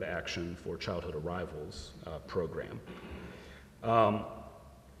deferred action for childhood arrivals program.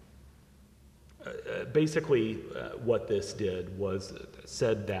 Basically, what this did was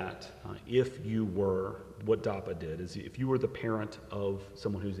said that if you were, what DAPA did is if you were the parent of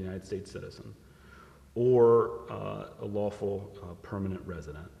someone who's a United States citizen or a lawful permanent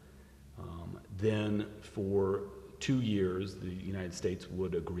resident, then for 2 years the United States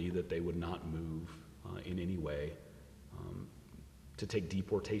would agree that they would not move in any way to take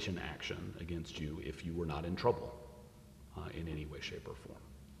deportation action against you if you were not in trouble in any way, shape, or form.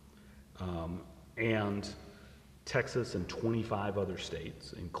 And Texas and 25 other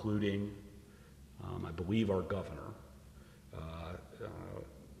states, including, I believe, our governor,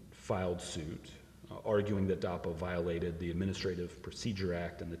 filed suit arguing that DAPA violated the Administrative Procedure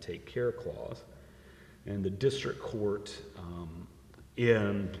Act and the Take Care Clause. And the district court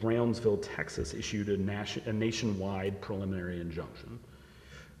in Brownsville, Texas, issued a nationwide preliminary injunction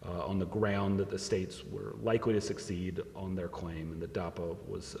on the ground that the states were likely to succeed on their claim and that DAPA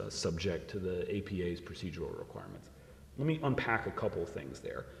was subject to the APA's procedural requirements. Let me unpack a couple of things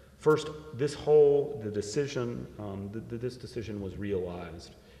there. First, this decision was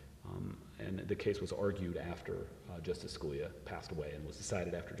realized, and the case was argued after Justice Scalia passed away and was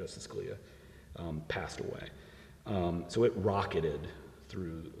decided after Justice Scalia passed away. So it rocketed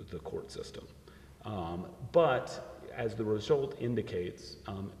through the court system. But as the result indicates,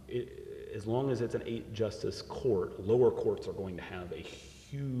 as long as it's an 8-justice court, lower courts are going to have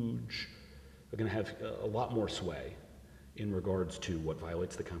a lot more sway in regards to what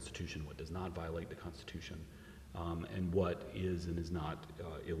violates the Constitution, what does not violate the Constitution, and what is and is not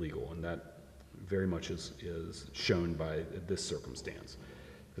illegal. And that very much is shown by this circumstance.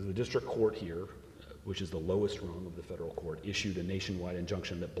 Because the district court here, which is the lowest rung of the federal court, issued a nationwide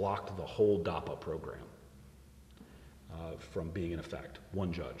injunction that blocked the whole DAPA program from being in effect.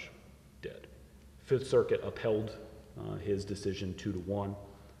 One judge did. Fifth Circuit upheld his decision 2-1,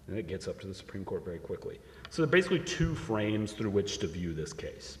 and it gets up to the Supreme Court very quickly. So there are basically two frames through which to view this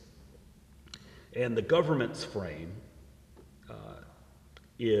case. And the government's frame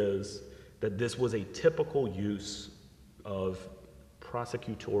is that this was a typical use of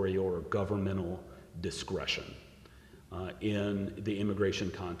prosecutorial or governmental discretion in the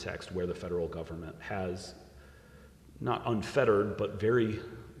immigration context where the federal government has not unfettered, but very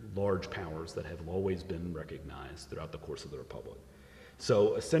large powers that have always been recognized throughout the course of the Republic.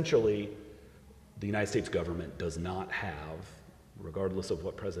 So essentially, the United States government does not have, regardless of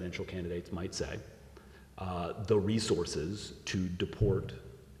what presidential candidates might say, the resources to deport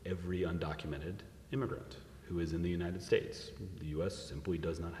every undocumented immigrant who is in the United States. The U.S. simply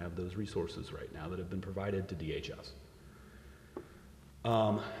does not have those resources right now that have been provided to DHS.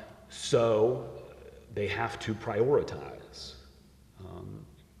 So they have to prioritize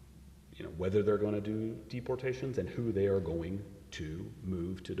whether they're going to do deportations and who they are going to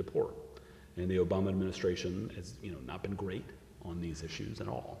move to deport. And the Obama administration has, not been great on these issues at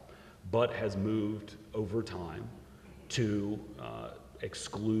all, but has moved over time to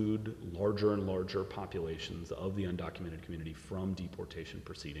exclude larger and larger populations of the undocumented community from deportation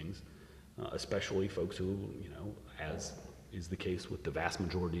proceedings, especially folks who, as is the case with the vast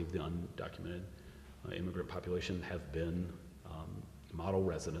majority of the undocumented immigrant population, have been model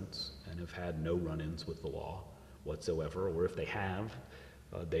residents and have had no run-ins with the law whatsoever, or if they have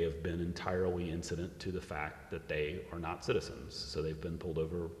been entirely incident to the fact that they are not citizens, so they've been pulled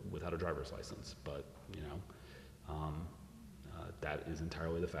over without a driver's license. But that is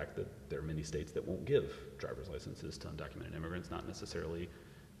entirely the fact that there are many states that won't give driver's licenses to undocumented immigrants, not necessarily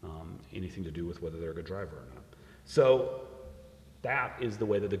anything to do with whether they're a good driver or not. So that is the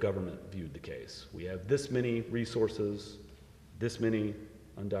way that the government viewed the case. We have this many resources, this many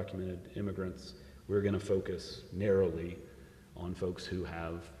undocumented immigrants. We're going to focus narrowly on folks who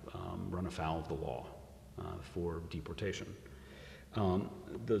have run afoul of the law for deportation.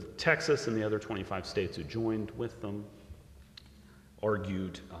 The Texas and the other 25 states who joined with them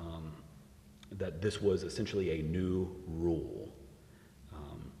argued that this was essentially a new rule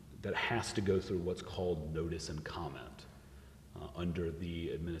that has to go through what's called notice and comment under the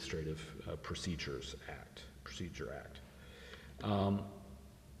Administrative Procedure Act.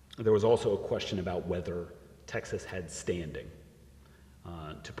 There was also a question about whether Texas had standing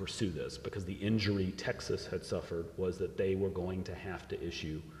to pursue this, because the injury Texas had suffered was that they were going to have to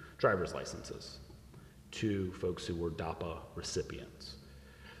issue driver's licenses to folks who were DAPA recipients.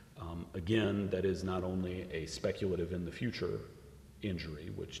 Again, that is not only a speculative in the future injury,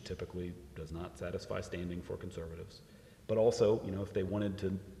 which typically does not satisfy standing for conservatives, but also, if they wanted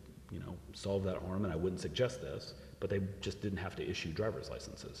to, solve that harm, and I wouldn't suggest this, but they just didn't have to issue driver's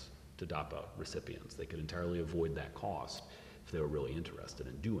licenses to DAPA recipients. They could entirely avoid that cost if they were really interested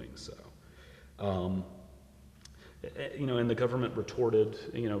in doing so. And the government retorted,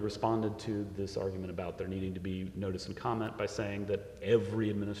 responded to this argument about there needing to be notice and comment by saying that every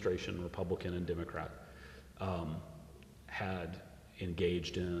administration, Republican and Democrat, had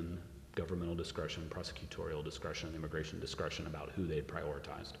engaged in governmental discretion, prosecutorial discretion, immigration discretion about who they had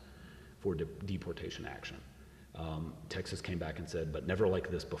prioritized for deportation action. Texas came back and said, but never like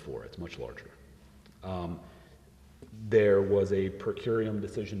this before, it's much larger. There was a per curiam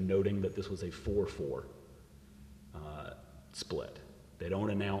decision noting that this was a 4-4 split. They don't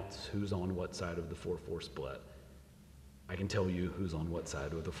announce who's on what side of the 4-4 split. I can tell you who's on what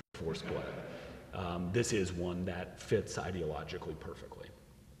side of the 4 split. This is one that fits ideologically perfectly.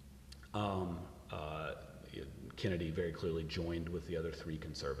 Kennedy very clearly joined with the other 3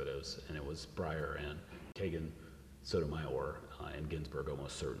 conservatives, and it was Breyer and Kagan, Sotomayor, and Ginsburg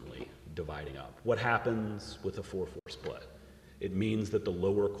almost certainly dividing up. What happens with a 4-4 split? It means that the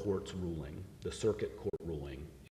lower court's ruling, the circuit court ruling,